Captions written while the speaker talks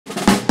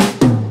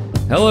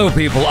Hello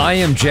people, I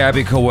am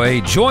Jaby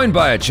KOAY, joined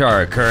by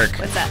ACHARA KIRK.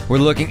 What's up? We're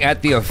looking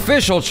at the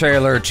official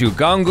trailer to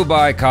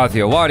GANGUBAI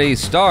KATHIAWADI,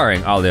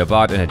 starring Alia,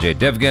 Bhatt and Ajay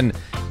Devgn.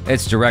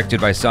 It's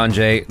directed by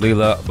Sanjay,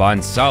 Leela,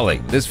 Bhansali.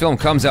 This film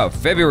comes out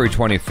February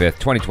 25th,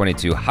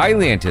 2022,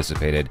 highly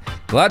anticipated.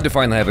 Glad to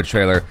finally have a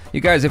trailer.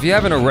 You guys, if you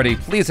haven't already,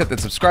 please hit the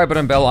subscribe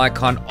button, bell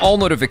icon, all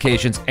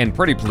notifications, and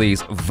pretty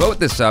please vote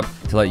this up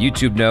to let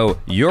YouTube know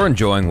you're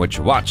enjoying what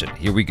you're watching.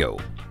 Here we go.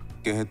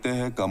 कहते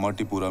हैं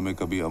कामाटीपुरा में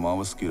कभी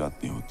अमावस की रात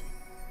नहीं होती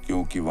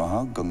क्योंकि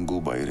वहां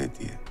गंगूबाई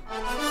रहती है।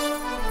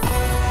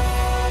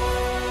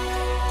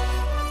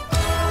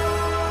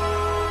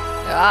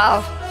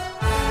 Wow.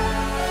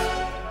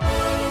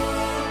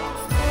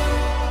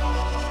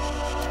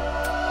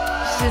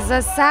 She's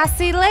a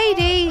sassy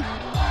lady.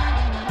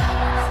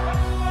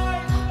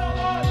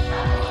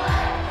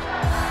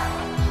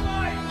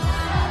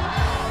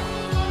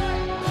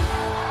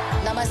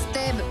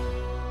 Namaste.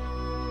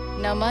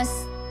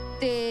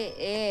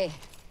 Namaste.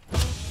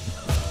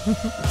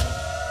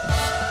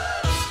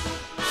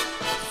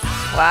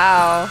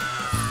 Wow.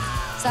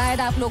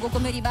 शायद आप लोगों को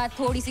मेरी बात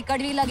थोड़ी सी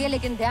कड़वी लगे,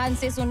 लेकिन ध्यान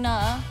से सुनना।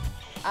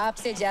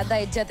 आपसे ज्यादा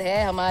इज्जत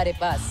है हमारे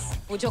पास।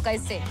 पूछो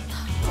कैसे?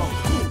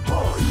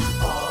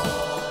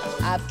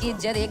 आपकी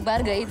इज्जत एक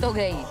बार गई तो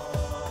गई।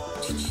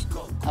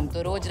 हम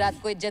तो रोज रात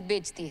को इज्जत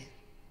बेचती है।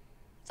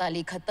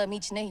 साली खत्म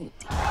हीच नहीं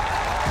होती।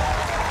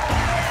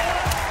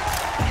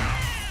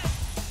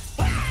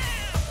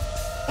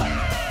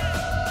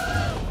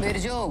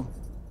 बिरजू,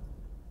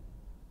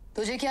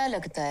 तुझे क्या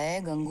लगता है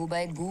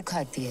गंगूबाई गू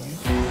खाती है?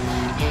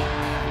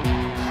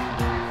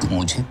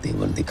 मुझे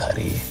तेवर दिखा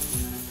रही है।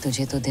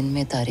 तुझे तो दिन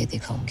में तारे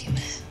दिखाऊंगी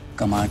मैं।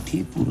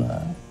 कमाठीपुरा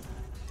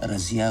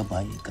रजिया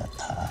बाई का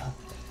था,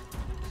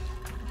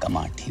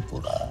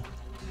 कमाठीपुरा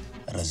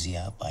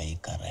रजिया बाई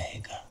का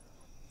रहेगा।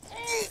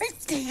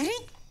 तेरी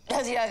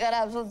रजिया का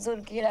नाम सुन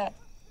के ना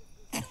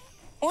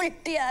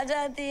उल्टी आ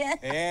जाती है।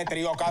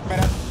 तेरी औकात में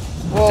रह।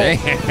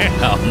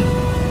 Damn.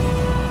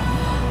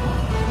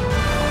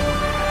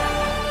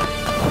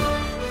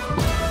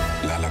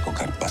 लाला को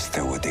घर बसते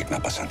हुए देखना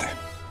पसंद है,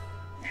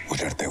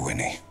 उजड़ते हुए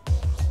नहीं।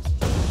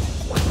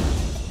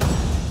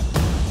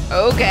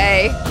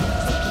 Okay.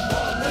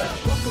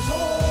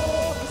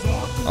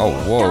 Oh,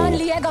 whoa. जान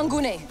लिया गंगू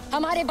ने।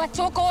 हमारे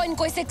बच्चों को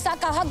इनको शिक्षा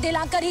का हक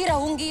दिलाकर ही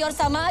रहूंगी और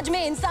समाज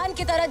में इंसान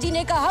की तरह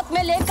जीने का हक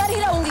मैं लेकर ही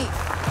रहूंगी।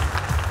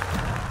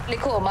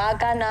 लिखो माँ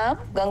का नाम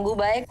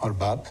गंगूबाई। और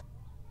बाप?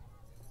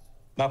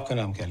 बाप का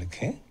नाम क्या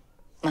लिखे?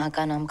 माँ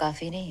का नाम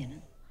काफी नहीं है ना?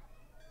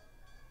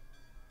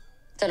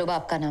 चलो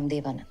बाप का नाम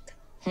देवानंद।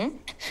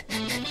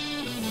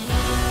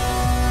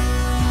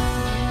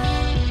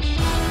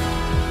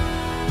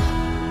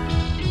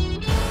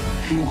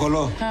 मुंह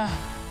खोलो। हाँ।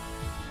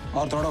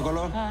 और थोड़ा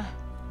खोलो। हाँ।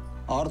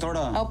 और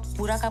थोड़ा। अब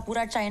पूरा का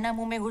पूरा चाइना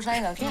मुंह में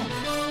घुसाएगा क्या?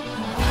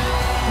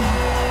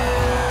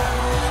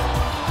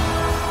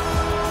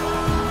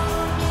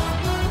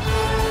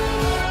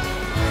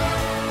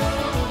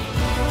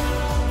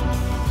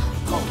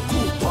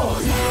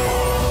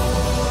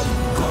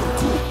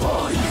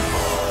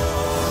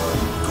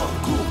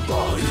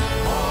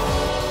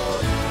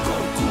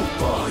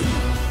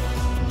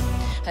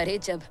 अरे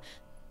जब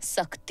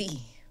शक्ति,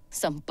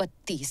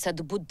 संपत्ति,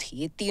 सद्बुद्धि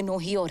ये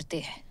तीनों ही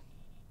औरतें हैं,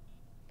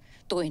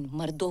 तो इन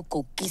मर्दों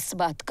को किस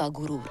बात का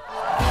गुरूर?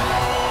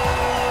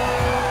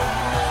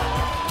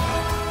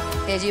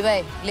 तेजी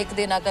भाई, लिख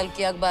देना कल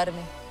के अखबार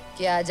में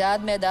कि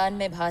आजाद मैदान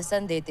में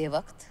भाषण देते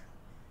वक्त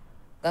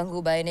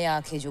गंगूबाई ने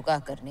आंखें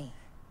झुकाकर नहीं,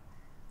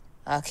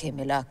 आंखें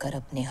मिलाकर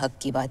अपने हक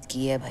की बात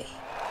की है भाई।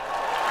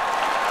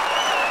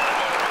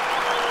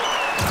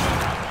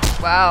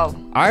 Wow.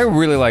 I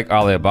really like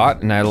Alia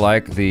Bhatt, and I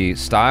like the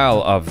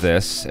style of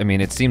this. I mean,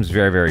 it seems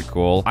very, very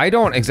cool. I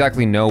don't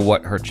exactly know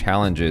what her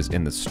challenge is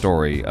in the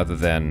story, other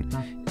than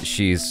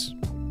she's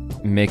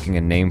making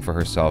a name for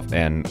herself,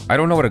 and I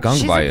don't know what a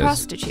gangubai is. She's a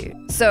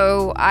prostitute.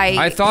 So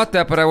I thought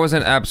that, but I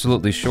wasn't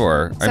absolutely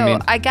sure. So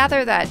I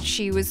gather that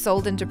she was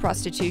sold into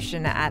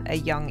prostitution at a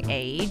young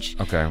age.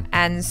 Okay.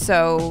 And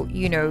so,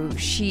 you know,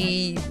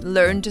 she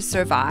learned to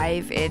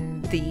survive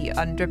in the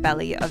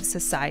underbelly of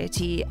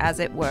society, as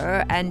it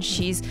were, and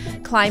she's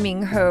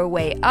climbing her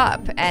way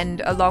up.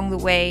 And along the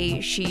way,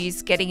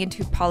 she's getting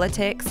into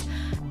politics.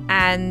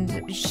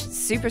 And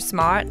super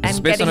smart, and it's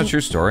based on a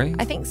true story?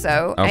 I think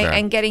so. Okay.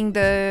 And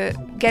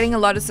getting a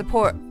lot of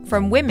support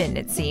from women,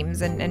 it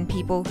seems, and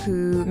people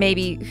who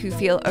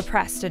feel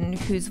oppressed and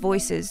whose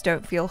voices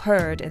don't feel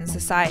heard in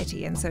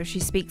society, and so she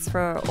speaks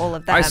for all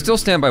of them. I still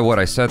stand by what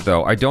I said,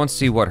 though. I don't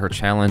see what her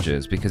challenge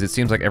is, because it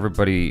seems like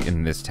everybody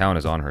in this town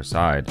is on her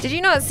side. Did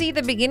you not see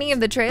the beginning of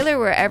the trailer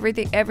where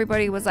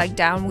everybody was like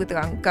down with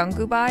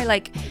Gangubai?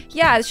 Like,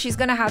 yeah, she's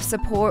gonna have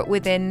support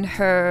within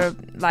her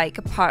like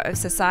part of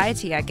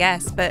society, I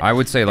guess, but I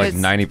would say like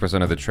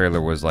 90% of the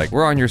trailer was like,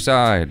 we're on your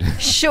side.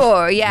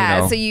 Sure, yeah.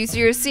 You know?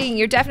 So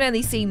you're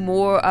definitely seeing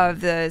more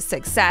of the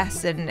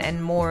success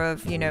and more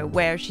of, you know,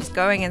 where she's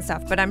going and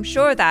stuff. But I'm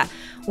sure that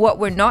what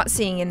we're not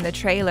seeing in the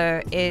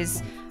trailer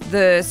is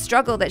the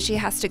struggle that she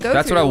has to go through.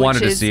 That's what I wanted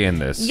to see in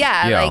this.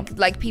 Yeah,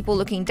 like people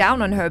looking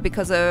down on her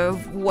because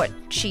of what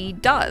she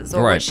does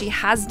or what she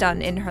has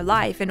done in her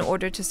life in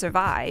order to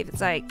survive.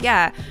 It's like,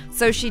 yeah,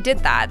 so she did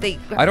that.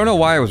 I don't know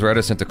why I was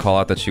reticent to call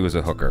out that she was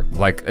a hooker.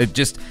 Like, it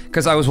just,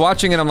 because I was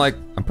watching it, I'm like,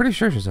 I'm pretty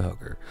sure she's a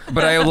hooker.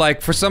 But I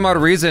like, for some odd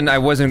reason, I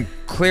wasn't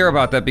clear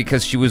about that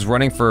because she was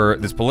running for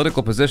this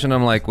political position.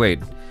 I'm like, wait,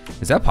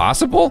 is that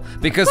possible?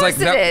 Because like,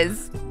 it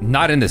is.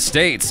 Not in the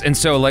States. And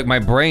so like my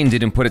brain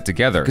didn't put it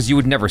together because you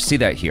would never see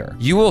that here.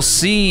 You will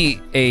see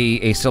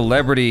a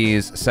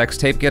celebrity's sex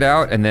tape get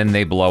out and then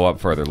they blow up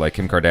further, like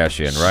Kim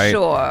Kardashian, right?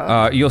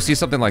 Sure. You'll see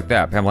something like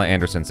that. Pamela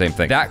Anderson, same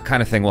thing. That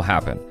kind of thing will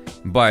happen.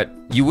 But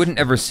you wouldn't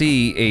ever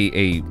see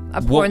a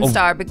porn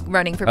star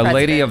running for president. A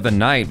lady of the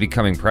night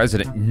becoming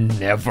president.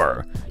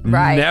 Never.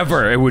 Right.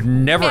 Never. It would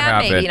never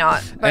happen. Maybe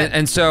not.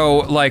 And so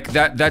like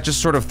that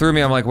just sort of threw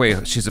me. I'm like,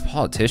 wait, she's a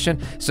politician?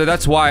 So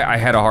that's why I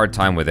had a hard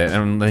time with it.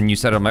 And then you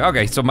said it, I'm like,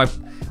 okay, so my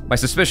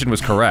suspicion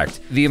was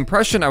correct. The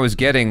impression I was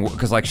getting,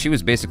 because like she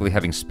was basically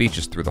having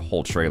speeches through the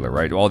whole trailer,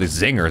 right? All these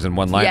zingers and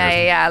one-liners.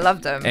 Yeah, I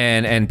loved them.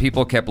 And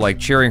people kept like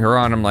cheering her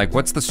on. I'm like,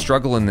 what's the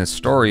struggle in this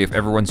story if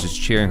everyone's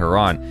just cheering her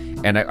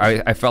on? And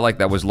I felt like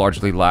that was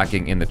largely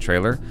lacking in the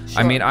trailer.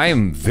 Sure. I mean, I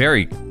am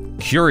very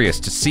curious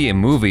to see a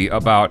movie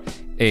about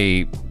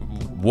a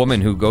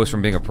woman who goes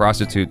from being a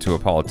prostitute to a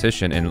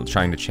politician and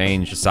trying to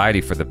change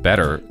society for the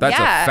better. That's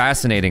a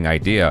fascinating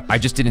idea. I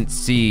just didn't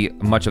see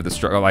much of the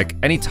struggle. Like,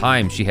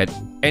 anytime she had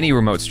any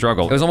remote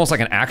struggle, it was almost like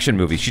an action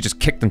movie. She just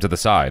kicked them to the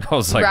side. I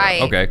was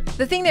like, okay.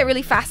 The thing that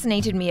really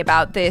fascinated me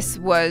about this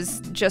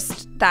was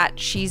just that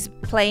she's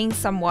playing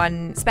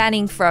someone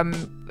spanning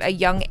from a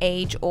young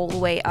age all the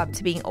way up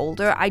to being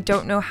older. I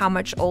don't know how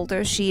much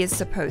older she is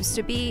supposed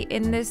to be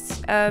in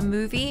this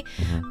movie,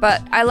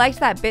 but I liked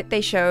that bit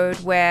they showed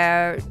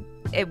where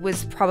it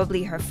was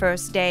probably her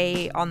first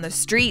day on the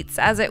streets,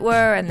 as it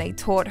were, and they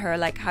taught her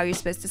like how you're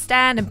supposed to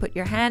stand and put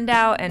your hand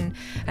out, and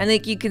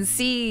like you can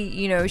see,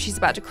 you know, she's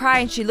about to cry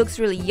and she looks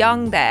really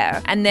young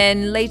there. And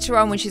then later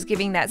on when she's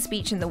giving that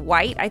speech in the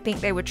white, I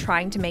think they were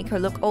trying to make her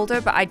look older,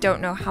 but I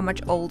don't know how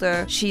much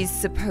older she's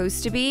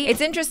supposed to be.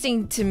 It's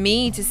interesting to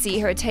me to see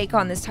her take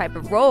on this type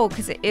of role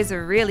because it is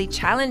a really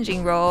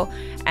challenging role,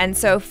 and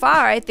so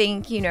far I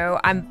think, you know,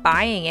 I'm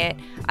buying it.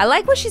 I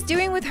like what she's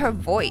doing with her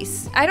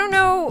voice. I don't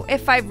know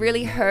if I've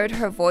really heard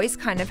her voice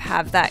kind of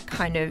have that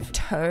kind of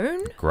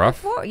tone.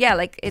 Gruff? Before. Yeah,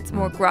 like it's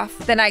more gruff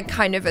than I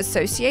kind of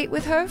associate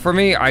with her. For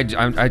me, I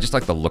just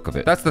like the look of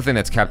it. That's the thing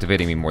that's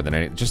captivating me more than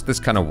anything. Just this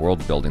kind of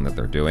world building that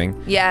they're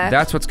doing. Yeah.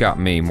 That's what's got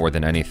me more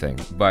than anything.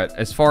 But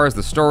as far as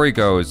the story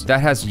goes,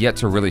 that has yet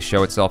to really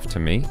show itself to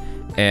me.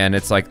 And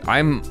it's like,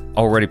 I'm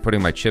already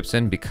putting my chips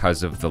in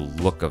because of the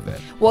look of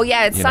it. Well,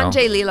 yeah, it's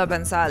Sanjay Leela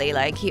Bhansali.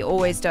 Like, he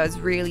always does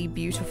really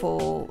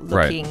beautiful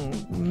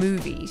looking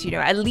movies, you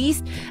know. At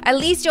least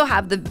you'll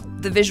have the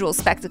visual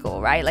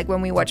spectacle, right? Like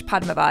when we watched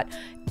Padmavat,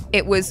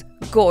 it was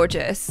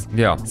gorgeous.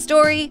 Yeah.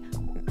 Story,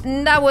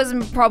 that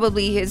wasn't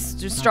probably his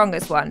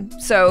strongest one.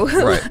 So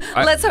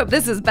let's hope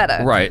this is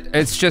better. Right.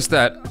 It's just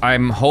that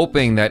I'm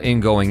hoping that in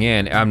going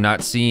in, I'm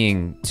not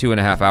seeing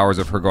 2.5 hours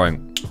of her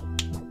going,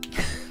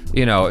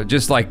 you know,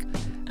 just like,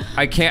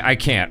 I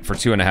can't for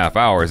 2.5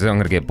 hours. I'm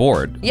gonna get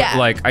bored. Yeah.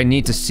 Like, I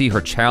need to see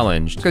her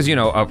challenged because, you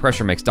know,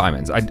 pressure makes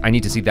diamonds. I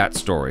need to see that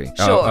story.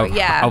 Sure,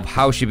 of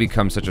how she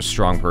becomes such a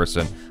strong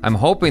person. I'm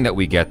hoping that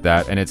we get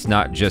that, and it's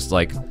not just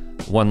like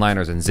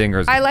one-liners and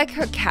zingers. I like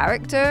her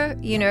character,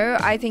 you know.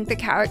 I think the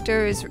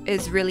character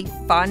is really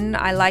fun.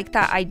 I like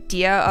that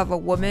idea of a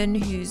woman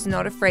who's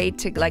not afraid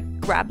to like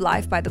grab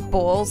life by the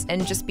balls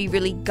and just be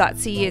really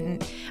gutsy.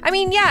 And I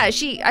mean, yeah, I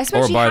suppose she has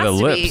to be. Or by the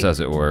lips, as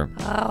it were.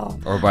 Oh.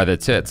 Or by the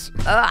tits.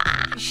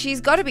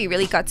 She's got to be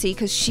really gutsy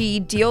because she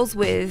deals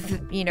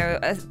with, you know,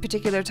 a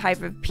particular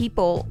type of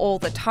people all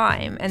the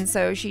time, and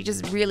so she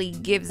just really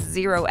gives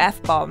zero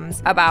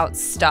F-bombs about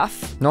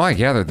stuff. No, I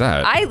gathered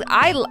that.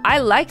 I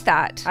like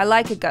that. I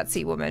like a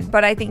gutsy woman,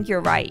 but I think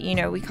you're right. You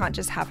know, we can't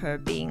just have her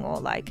being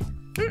all like.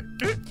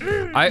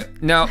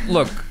 Now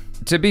look.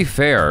 To be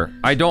fair,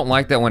 I don't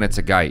like that when it's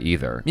a guy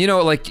either. You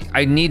know, like,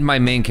 I need my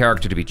main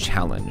character to be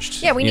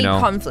challenged. Yeah, we need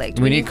conflict.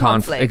 We need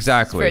conflict.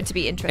 Exactly. For it to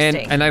be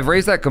interesting. And I've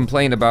raised that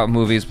complaint about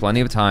movies plenty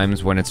of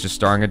times when it's just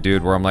starring a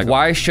dude where I'm like,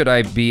 why should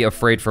I be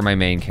afraid for my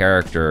main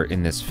character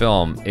in this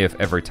film if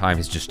every time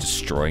he's just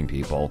destroying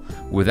people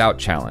without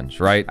challenge,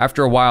 right?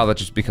 After a while, that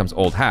just becomes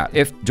old hat.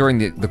 If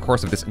during the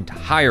course of this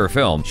entire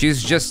film,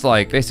 she's just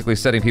like basically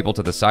setting people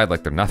to the side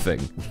like they're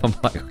nothing, I'm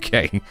like,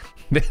 okay,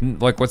 then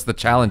like, what's the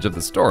challenge of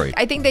the story?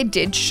 I think they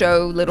did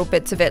show little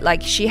bits of it,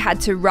 like she had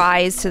to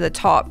rise to the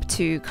top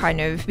to kind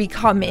of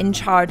become in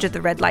charge of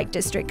the red light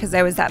district because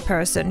there was that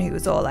person who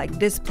was all like,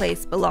 this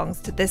place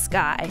belongs to this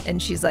guy,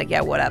 and she's like, yeah,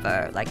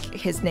 whatever, like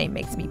his name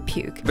makes me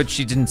puke. But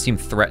she didn't seem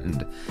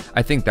threatened.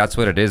 I think that's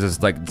what it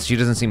is like she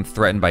doesn't seem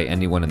threatened by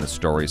anyone in the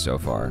story so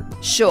far.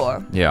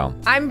 Sure. Yeah.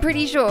 I'm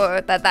pretty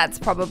sure that that's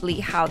probably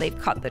how they've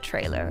cut the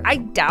trailer. I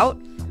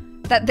doubt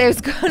that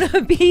there's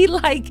gonna be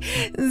like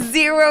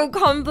zero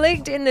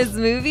conflict in this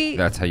movie.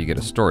 That's how you get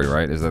a story,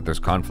 right? Is that there's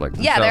conflict.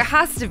 Yeah, So- there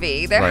has to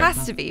be. There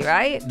has to be,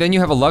 right? Then you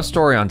have a love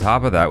story on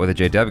top of that with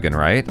Ajay Devgn,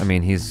 right? I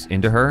mean, he's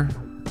into her.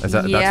 That's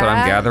what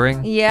I'm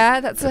gathering? Yeah,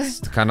 that's It's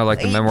kind of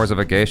like the Memoirs of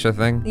a Geisha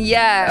thing.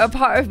 Yeah, a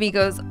part of me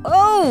goes,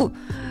 oh,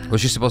 Well,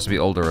 she's supposed to be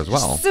older as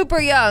well. super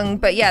young.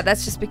 But yeah,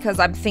 that's just because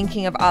I'm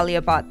thinking of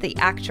Alia Bhatt, the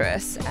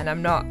actress, and I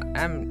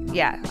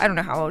don't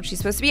know how old she's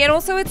supposed to be. And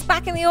also, it's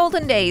back in the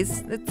olden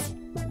days. It's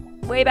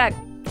way back.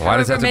 Why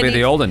does it have to be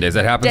the olden days?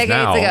 That happens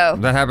now. decades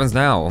ago. That happens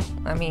now.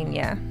 I mean,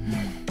 yeah,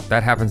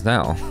 That happens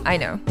now. I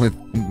know. With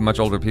much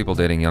older people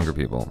dating younger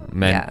people.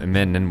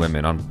 Men and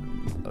women on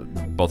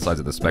both sides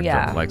of the spectrum.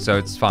 Yeah. Like, so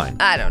it's fine.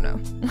 I don't know.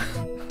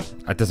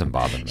 That doesn't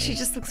bother me. She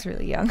just looks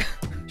really young.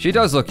 She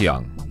does look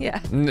young. Yeah.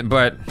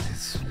 But,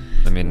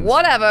 I mean...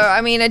 Whatever.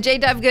 I mean, Ajay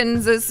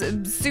Devgn's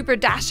a super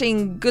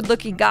dashing,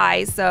 good-looking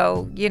guy,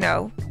 so, you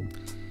know.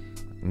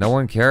 No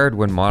one cared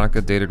when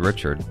Monica dated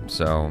Richard,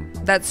 so...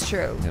 That's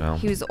true. You know.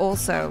 He was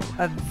also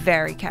a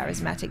very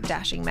charismatic,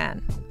 dashing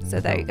man. So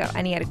there you go.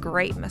 And he had a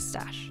great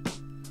mustache.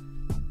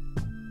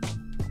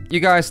 You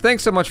guys,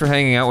 thanks so much for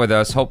hanging out with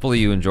us. Hopefully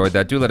you enjoyed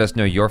that. Do let us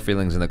know your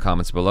feelings in the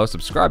comments below.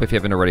 Subscribe if you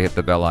haven't already. Hit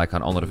the bell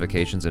icon, all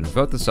notifications, and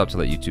vote this up to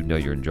let YouTube know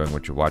you're enjoying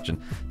what you're watching.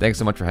 Thanks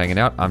so much for hanging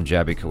out. I'm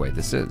Jaby KOAY.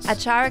 This is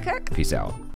ACHARA KIRK. Peace out.